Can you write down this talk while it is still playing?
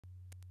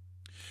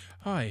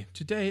Hi,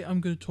 today I'm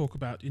going to talk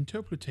about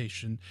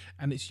interpolation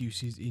and its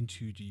uses in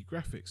 2D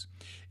graphics.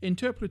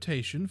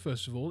 Interpolation,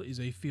 first of all, is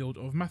a field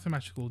of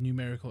mathematical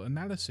numerical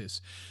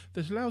analysis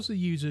that allows the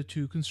user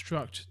to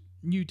construct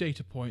new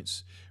data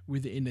points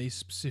within a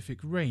specific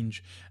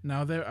range.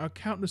 Now, there are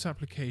countless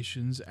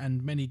applications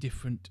and many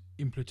different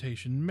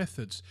implementation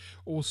methods,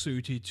 all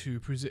suited to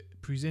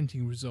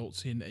presenting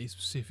results in a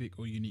specific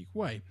or unique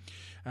way.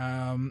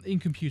 In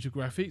computer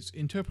graphics,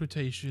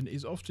 interpolation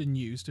is often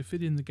used to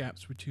fill in the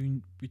gaps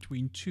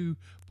between 2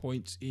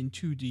 points in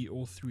 2D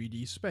or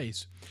 3D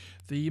space.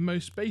 The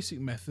most basic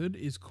method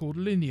is called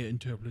linear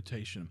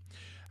interpolation.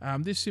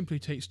 This simply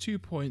takes 2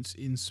 points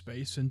in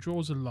space and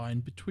draws a line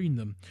between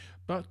them,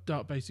 but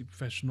DarkBASIC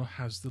Professional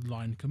has the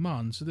line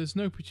command, so there's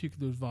no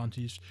particular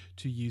advantage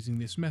to using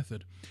this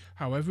method.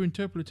 However,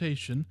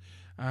 interpolation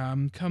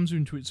comes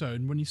into its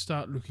own when you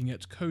start looking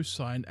at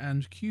cosine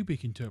and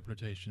cubic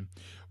interpolation.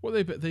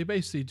 What they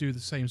basically do the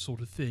same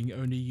sort of thing,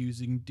 only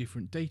using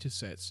different data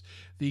sets.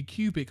 The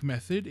cubic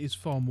method is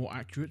far more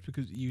accurate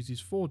because it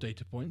uses 4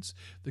 data points.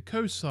 The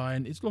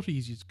cosine is a lot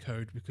easier to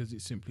code because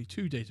it's simply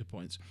 2 data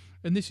points.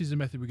 And this is a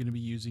method we're going to be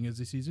using, as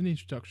this is an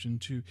introduction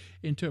to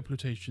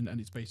interpolation and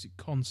its basic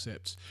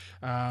concepts.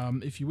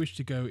 If you wish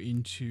to go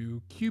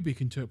into cubic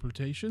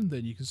interpolation,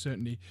 then you can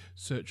certainly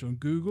search on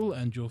Google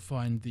and you'll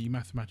find the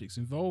mathematics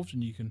involved,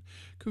 and you can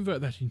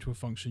convert that into a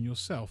function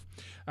yourself.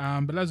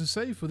 But as I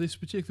say, for this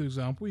particular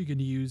example, you're going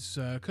to use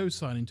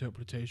cosine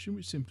interpolation,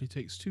 which simply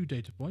takes 2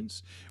 data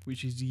points,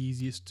 which is the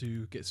easiest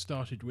to get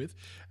started with,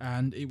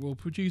 and it will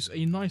produce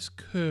a nice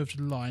curved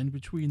line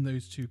between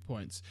those 2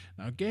 points.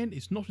 Now again,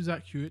 it's not as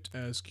accurate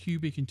as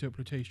cubic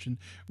interpolation,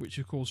 which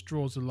of course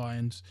draws the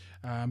lines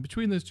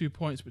between those 2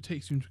 points but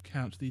takes into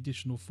account the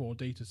additional 4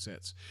 data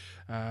sets.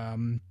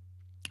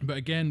 But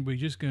again, we're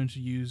just going to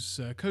use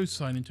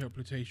cosine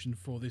interpolation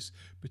for this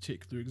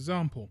particular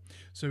example.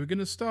 So we're going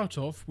to start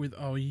off with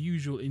our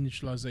usual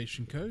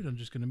initialization code. I'm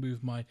just going to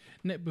move my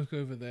netbook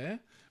over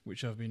there,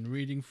 which I've been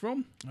reading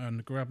from,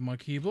 and grab my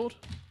keyboard.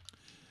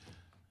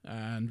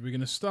 And we're going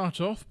to start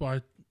off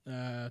by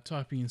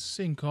typing in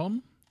sync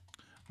on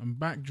and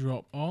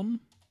backdrop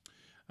on,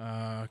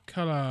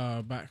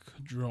 color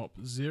backdrop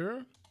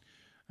 0,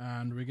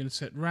 and we're going to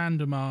set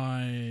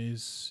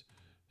randomize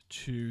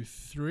to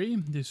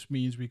 3. This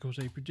means we got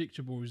a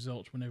predictable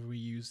result whenever we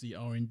use the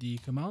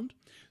RND command.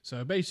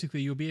 So basically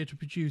you'll be able to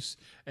produce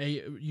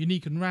a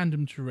unique and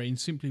random terrain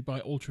simply by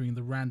altering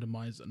the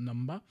randomizer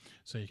number,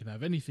 so you can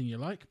have anything you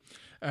like.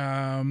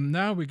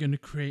 Now we're going to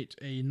create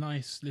a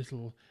nice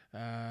little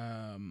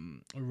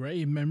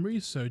array in memory,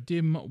 so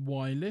dim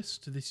y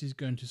list. This is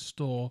going to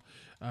store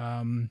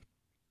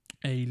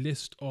a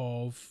list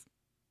of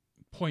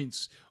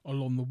points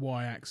along the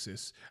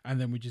y-axis,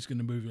 and then we're just going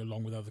to move it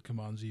along with other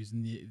commands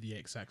using the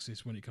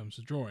x-axis when it comes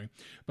to drawing.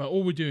 But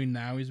all we're doing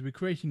now is we're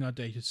creating our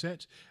data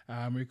set.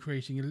 We're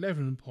creating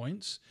 11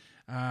 points.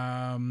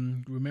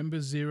 Remember,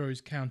 0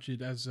 is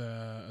counted as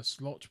a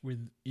slot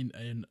within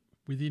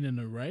an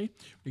array.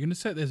 We're going to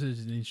set this as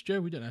an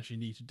integer. We don't actually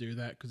need to do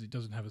that because it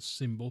doesn't have a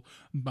symbol,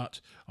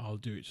 but I'll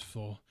do it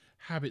for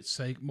habit's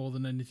sake more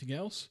than anything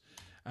else.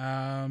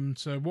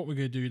 So what we're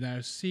going to do now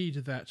is seed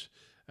that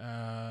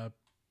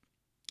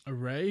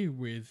array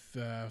with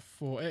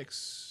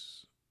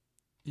 4x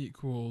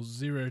equals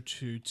 0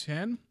 to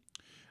 10,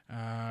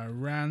 y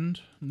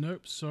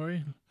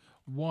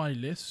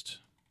list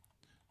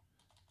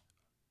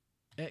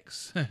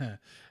x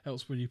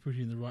helps when you put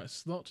it in the right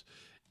slot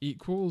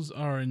equals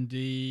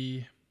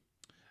rnd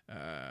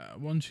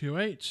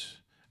 128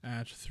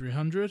 at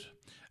 300.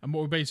 And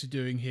what we're basically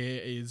doing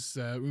here is,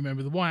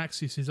 remember, the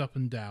y-axis is up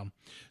and down.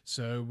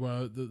 So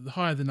the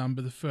higher the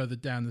number, the further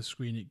down the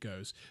screen it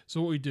goes. So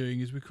what we're doing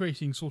is we're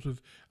creating sort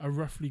of a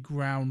roughly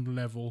ground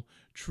level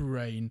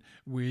terrain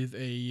with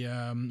a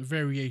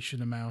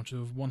variation amount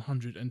of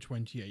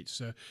 128.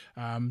 So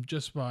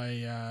just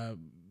by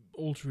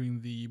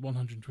altering the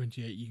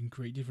 128, you can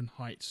create different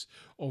heights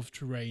of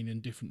terrain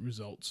and different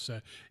results. So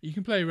you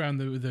can play around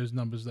with those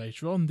numbers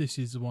later on. This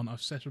is the one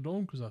I've settled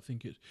on because I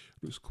think it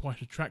looks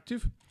quite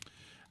attractive.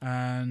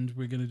 And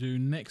we're going to do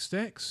next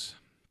x,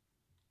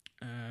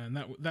 and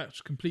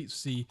that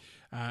completes the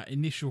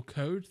initial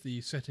code,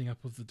 the setting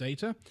up of the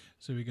data.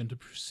 So we're going to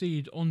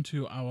proceed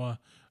onto our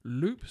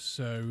loop.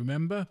 So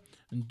remember,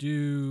 and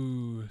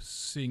do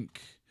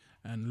sync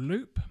and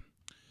loop.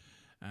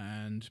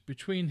 And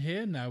between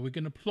here, now we're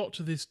going to plot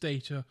this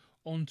data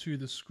onto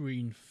the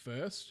screen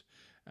first.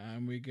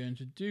 And we're going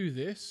to do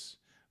this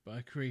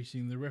by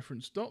creating the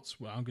reference dots.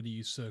 Well, I'm going to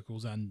use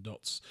circles and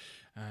dots,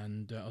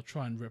 and I'll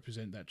try and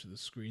represent that to the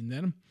screen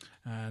then.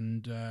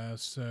 And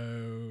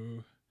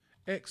so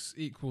x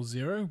equals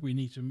 0. We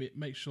need to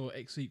make sure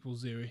x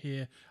equals 0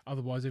 here.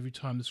 Otherwise, every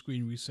time the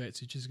screen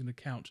resets, it's just going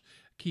to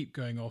keep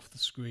going off the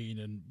screen,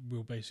 and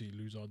we'll basically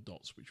lose our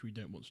dots, which we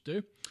don't want to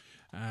do.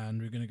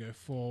 And we're going to go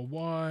for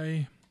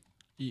y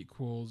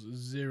equals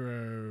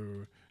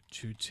 0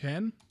 to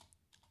 10.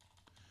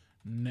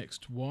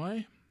 Next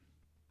y.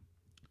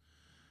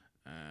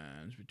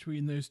 And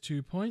between those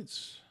 2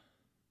 points,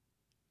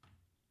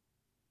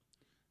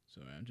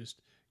 So I'm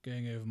just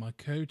going over my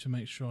code to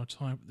make sure I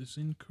type this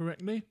in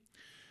correctly.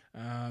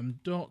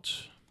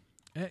 Dot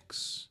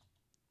x,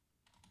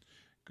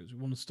 because we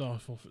want to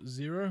start off at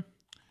 0,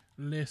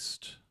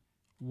 list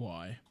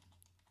y.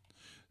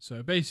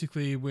 So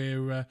basically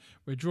we're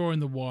drawing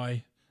the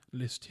y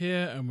list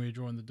here and we're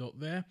drawing the dot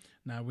there.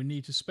 Now we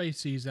need to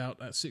space these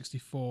out at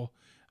 64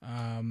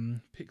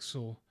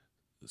 pixel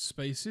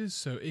spaces.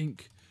 So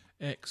inc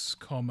x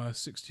comma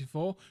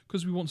 64,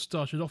 because we want to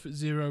start it off at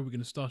 0, we're going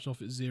to start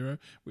off at 0,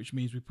 which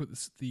means we put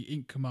the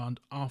inc command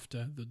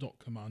after the dot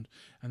command,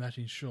 and that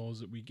ensures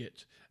that we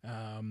get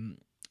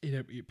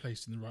it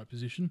placed in the right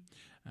position.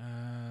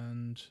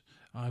 And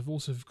I've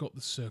also got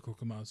the circle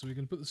command, so we're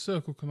going to put the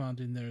circle command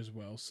in there as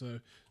well. So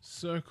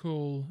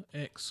circle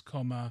x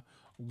comma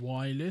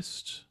y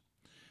list,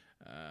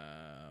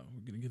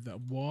 we're going to give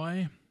that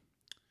y,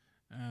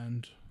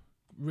 and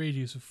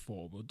radius of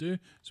 4 will do.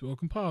 So we'll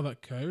compile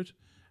that code,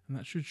 and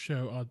that should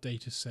show our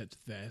data set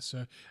there.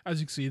 So as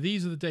you can see,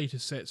 these are the data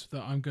sets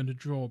that I'm going to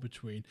draw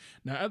between.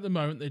 Now at the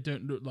moment they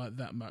don't look like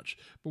that much,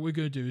 but what we're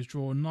going to do is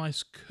draw a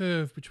nice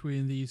curve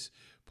between these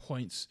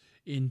points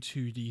in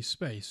 2D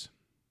space.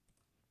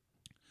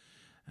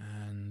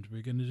 And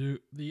we're going to do,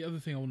 the other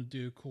thing I want to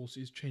do of course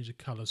is change the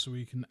color so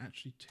we can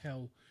actually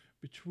tell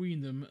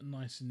between them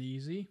nice and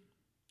easy.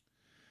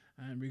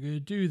 And we're going to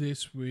do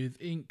this with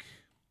inc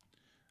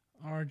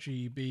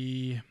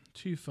RGB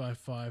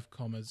 255,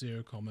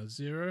 0,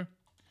 0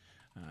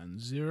 and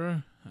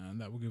 0,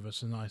 and that will give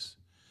us a nice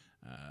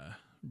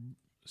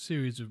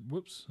series of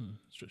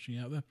stretching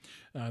out there,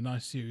 a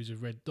nice series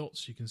of red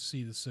dots. You can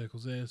see the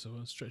circles there, so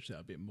I'll stretch that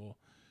a bit more.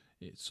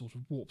 It sort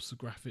of warps the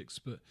graphics,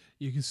 but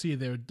you can see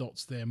there are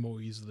dots there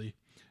more easily.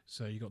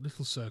 So you've got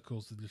little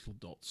circles with little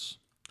dots.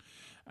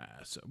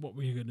 So what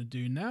we're going to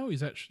do now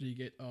is actually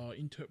get our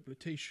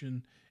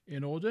interpolation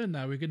in order.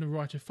 Now we're going to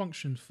write a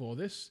function for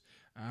this,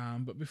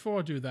 but before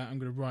I do that I'm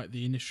going to write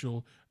the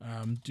initial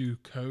do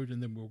code,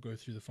 and then we'll go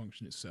through the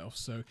function itself.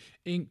 So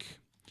inc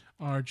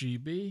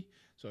RGB,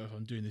 so if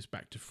I'm doing this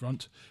back to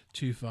front,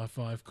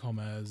 255,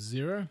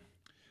 0.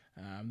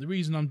 The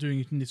reason I'm doing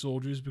it in this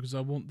order is because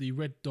I want the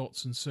red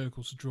dots and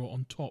circles to draw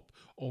on top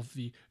of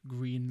the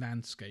green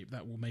landscape.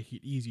 That will make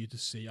it easier to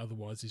see.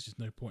 Otherwise, there's just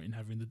no point in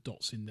having the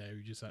dots in there.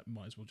 You just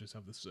might as well just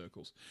have the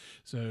circles.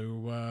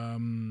 So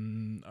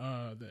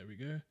there we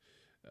go.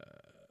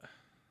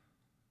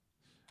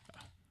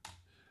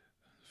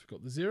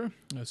 Forgot the 0.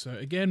 So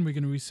again, we're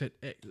going to reset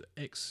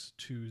x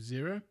to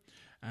 0,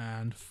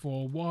 and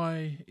for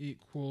y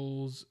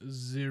equals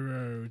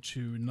 0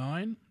 to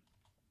 9.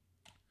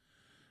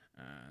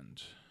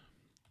 And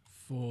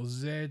for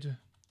z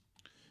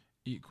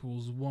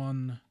equals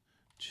 1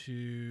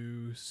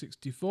 to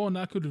 64.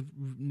 Now I could have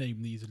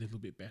named these a little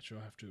bit better,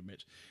 I have to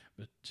admit,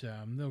 but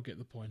they'll get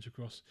the point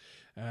across.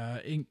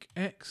 Inc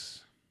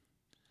x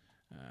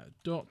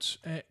dot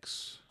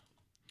x,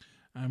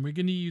 and we're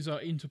going to use our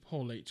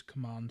interpolate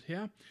command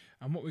here.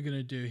 And what we're going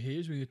to do here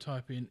is we're going to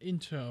type in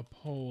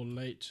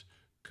interpolate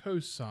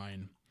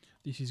cosine.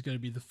 This is going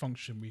to be the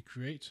function we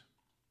create.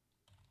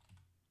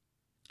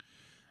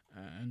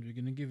 And we're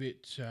going to give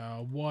it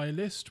y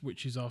list,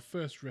 which is our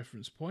first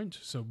reference point,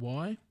 so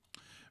y.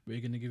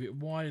 We're going to give it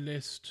y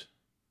list,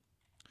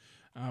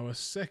 our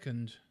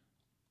second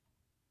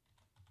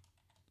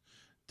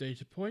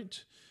data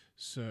point,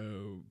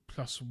 so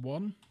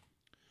 +1.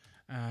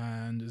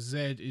 And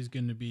z is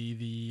going to be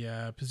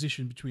the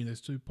position between those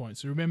 2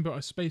 points. So remember, I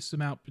spaced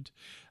them out, but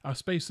I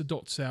spaced the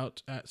dots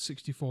out at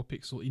 64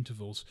 pixel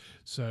intervals.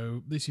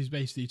 So this is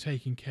basically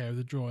taking care of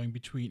the drawing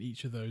between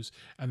each of those,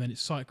 and then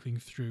it's cycling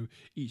through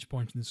each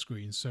point in the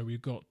screen. So we've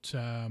got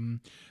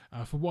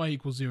for y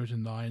equals 0 to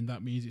 9,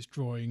 that means it's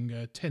drawing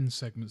 10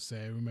 segments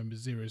there. Remember,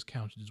 0 is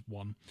counted as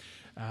 1.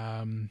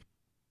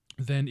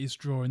 Then it's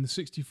drawing the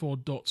 64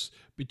 dots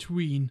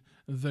between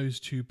those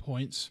 2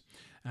 points,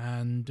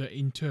 and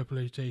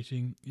interpolate,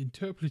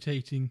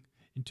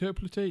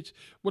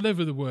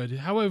 whatever the word is,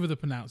 however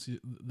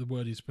the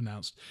word is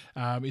pronounced,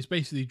 it's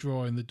basically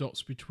drawing the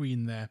dots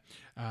between there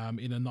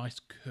in a nice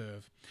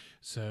curve.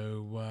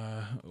 So,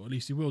 or at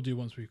least it will do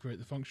once we create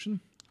the function.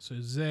 So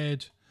z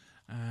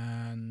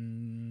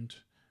and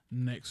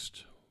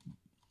next,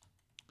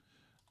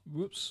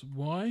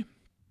 y.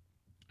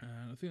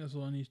 And I think that's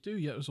all I need to do.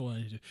 Yeah, that's all I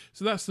need to do.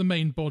 So that's the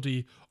main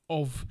body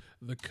of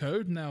the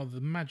code. Now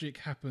the magic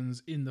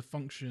happens in the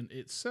function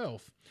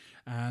itself.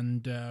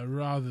 And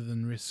rather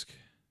than risk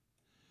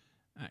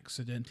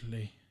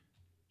accidentally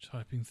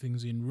typing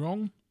things in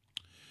wrong,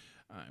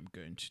 I'm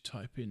going to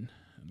type in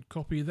and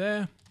copy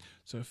there.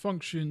 So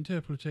function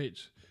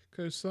interpolate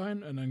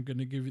cosine, and I'm going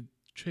to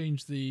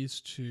change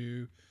these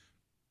to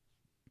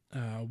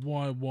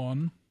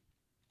y1,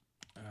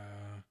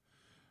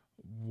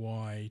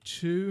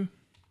 y2,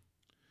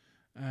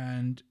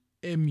 and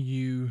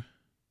mu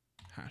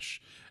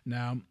hash.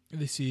 Now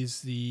this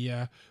is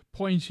the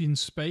point in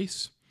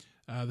space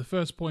the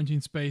first point in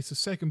space, the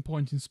second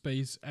point in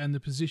space, and the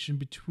position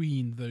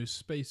between those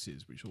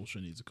spaces, which also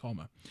needs a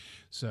comma.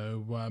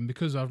 So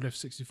because I've left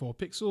 64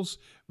 pixels,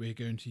 we're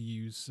going to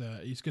use,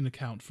 it's going to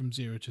count from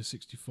 0 to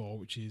 64,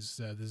 which is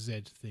the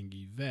Z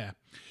thingy there.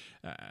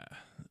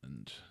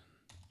 And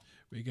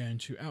we're going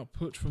to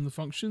output from the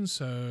function,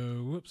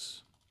 so,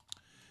 whoops,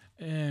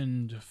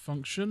 end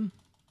function.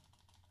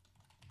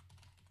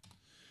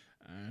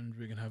 And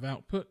we're going to have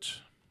output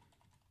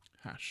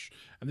hash,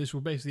 and this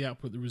will basically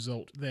output the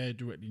result there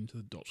directly into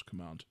the dot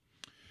command.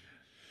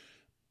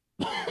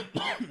 Now,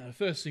 the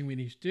first thing we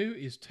need to do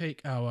is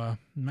take our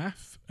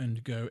math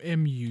and go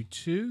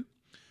mu2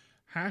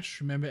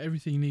 hash. Remember,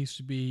 everything needs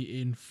to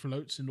be in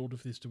floats in order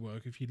for this to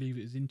work. If you leave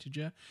it as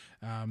integer,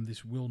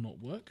 this will not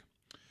work.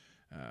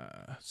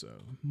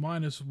 So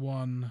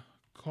 -1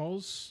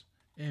 cos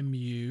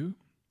mu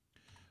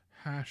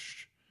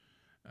hash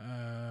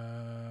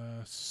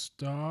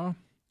star.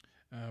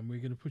 We're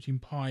going to put in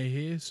pi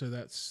here, so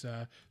that's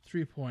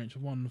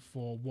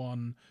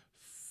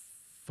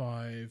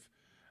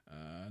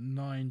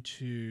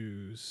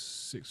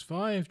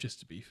 3.141599265,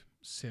 just to be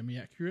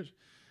semi-accurate.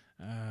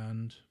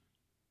 And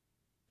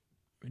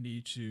we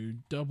need to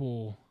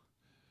double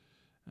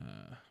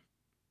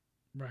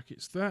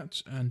brackets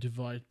that and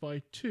divide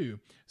by 2.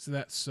 So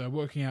that's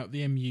working out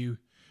the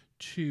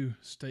mu2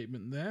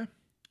 statement there.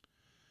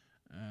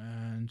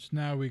 And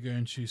now we're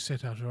going to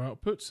set out our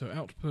output. So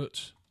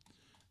output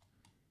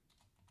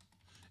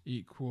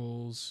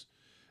equals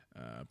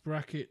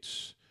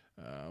bracket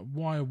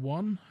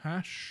y1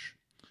 hash,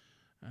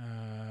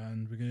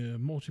 and we're going to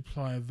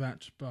multiply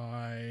that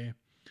by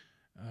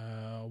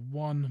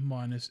 1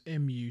 minus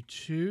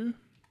mu2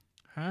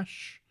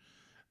 hash,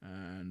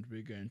 and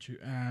we're going to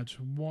add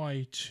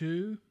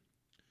y2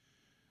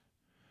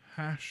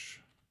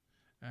 hash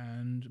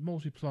and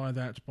multiply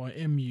that by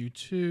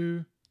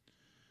mu2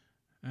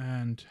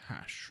 and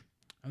hash.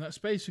 And that's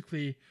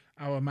basically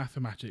our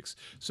mathematics.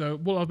 So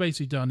what I've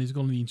basically done is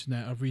gone on the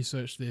internet, I've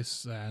researched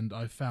this, and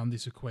I've found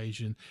this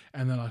equation,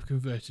 and then I've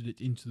converted it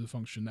into the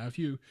function. Now, if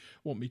you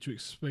want me to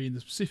explain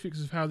the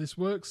specifics of how this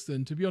works,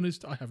 then to be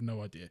honest, I have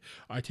no idea.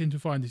 I tend to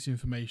find this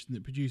information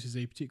that produces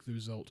a particular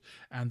result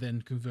and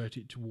then convert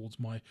it towards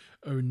my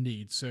own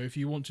needs. So if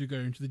you want to go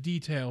into the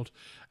detailed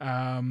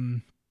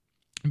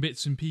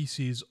bits and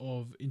pieces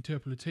of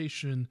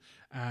interpolation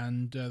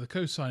and the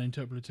cosine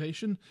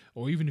interpolation,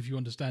 or even if you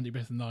understand it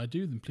better than I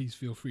do, then please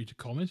feel free to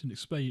comment and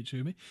explain it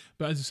to me.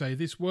 But as I say,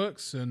 this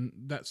works, and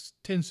that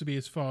tends to be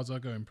as far as I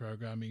go in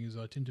programming, is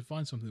I tend to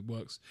find something that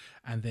works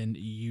and then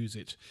use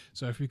it.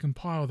 So if we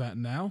compile that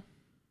now,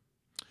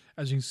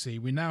 as you can see,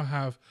 we now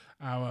have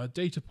our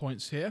data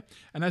points here,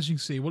 and as you can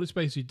see, what it's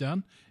basically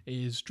done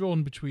is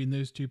drawn between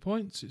those 2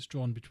 points. It's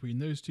drawn between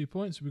those 2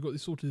 points. We've got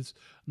this sort of this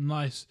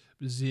nice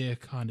Bezier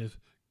kind of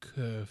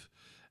curve,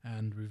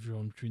 and we've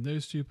drawn between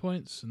those 2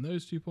 points and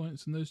those 2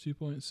 points and those 2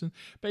 points, and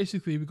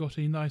basically we've got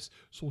a nice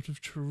sort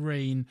of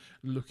terrain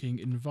looking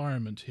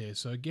environment here.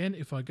 So again,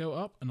 if I go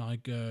up and I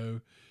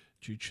go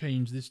to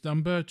change this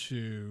number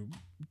to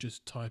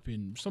just type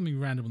in something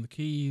random on the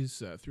keys,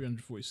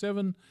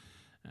 347,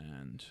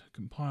 and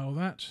compile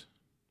that,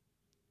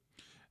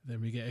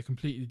 then we get a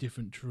completely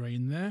different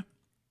terrain there.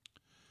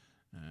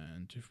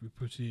 And if we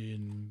put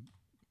in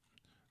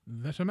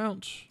that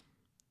amount,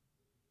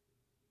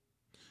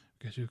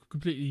 get a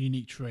completely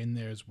unique terrain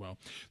there as well.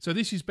 So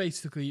this is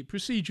basically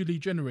procedurally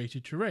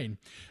generated terrain,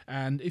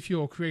 and if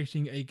you're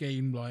creating a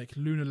game like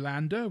Lunar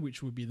Lander,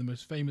 which would be the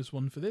most famous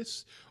one for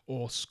this,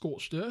 or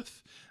Scorched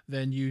Earth,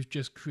 then you've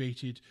just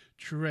created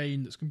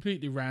terrain that's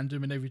completely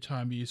random, and every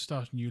time you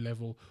start a new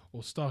level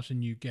or start a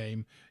new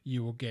game,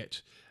 you will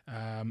get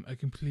a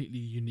completely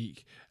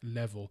unique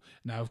level.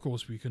 Now, of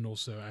course, we can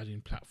also add in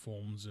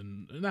platforms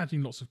and add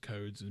in lots of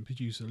codes and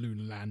produce a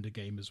Lunar Lander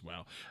game as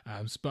well.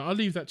 But I'll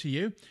leave that to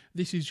you.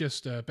 This is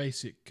just a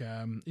basic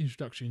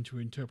introduction into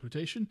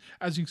interpolation.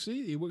 As you can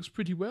see, it works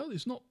pretty well.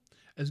 It's not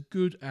as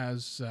good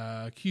as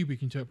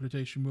cubic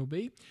interpolation will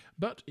be,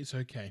 but it's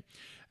okay,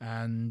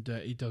 and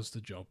it does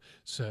the job.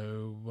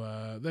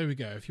 So there we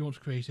go. If you want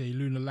to create a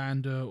Lunar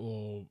Lander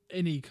or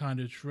any kind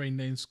of terrain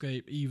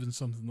landscape, even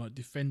something like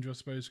Defender, I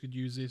suppose, could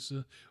use this,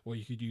 or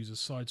you could use a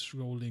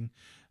side-scrolling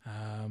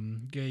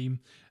game.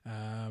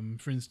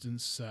 For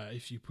instance,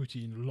 if you put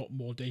in a lot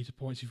more data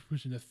points, if you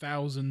put in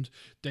 1,000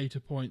 data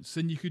points,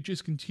 then you could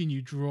just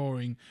continue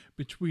drawing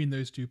between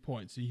those 2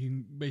 points. And you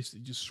can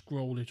basically just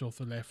scroll it off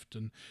the left,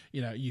 and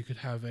you could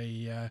have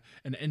an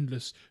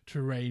endless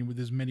terrain with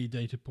as many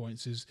data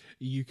points as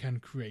you can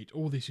create.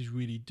 All this is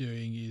really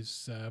doing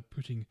is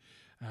putting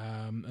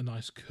a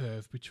nice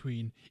curve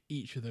between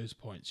each of those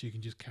points. You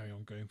can just carry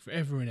on going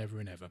forever and ever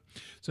and ever.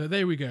 So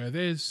there we go.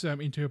 There's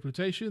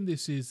interpolation.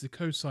 This is the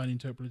cosine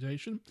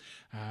interpolation.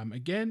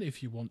 Again,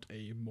 if you want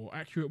a more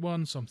accurate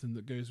one, something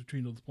that goes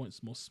between all the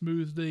points more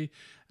smoothly,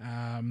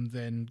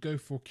 then go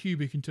for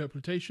cubic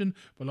interpolation,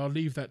 but I'll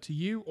leave that to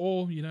you.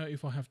 Or,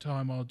 if I have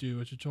time, I'll do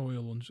a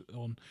tutorial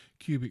on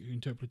cubic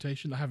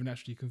interpolation. I haven't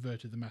actually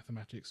converted the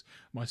mathematics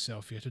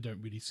myself yet. I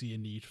don't really see a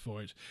need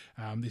for it.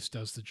 This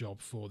does the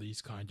job for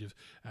these kind of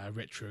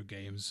retro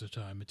games that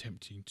I'm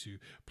attempting to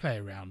play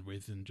around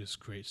with and just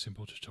create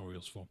simple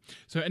tutorials for.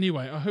 So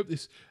anyway, I hope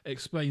this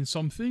explains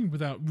something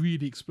without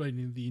really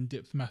explaining the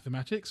in-depth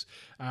mathematics,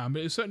 but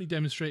it certainly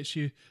demonstrates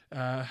you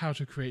how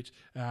to create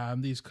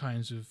these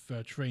kinds of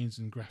terrains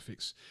and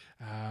graphics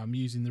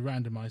using the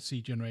randomized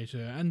seed generator,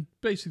 and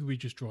basically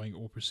just drawing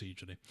all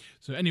procedurally.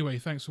 So anyway,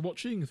 thanks for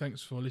watching,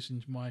 thanks for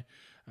listening to my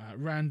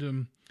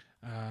random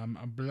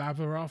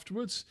blabber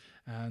afterwards,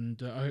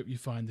 and I hope you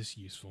find this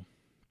useful.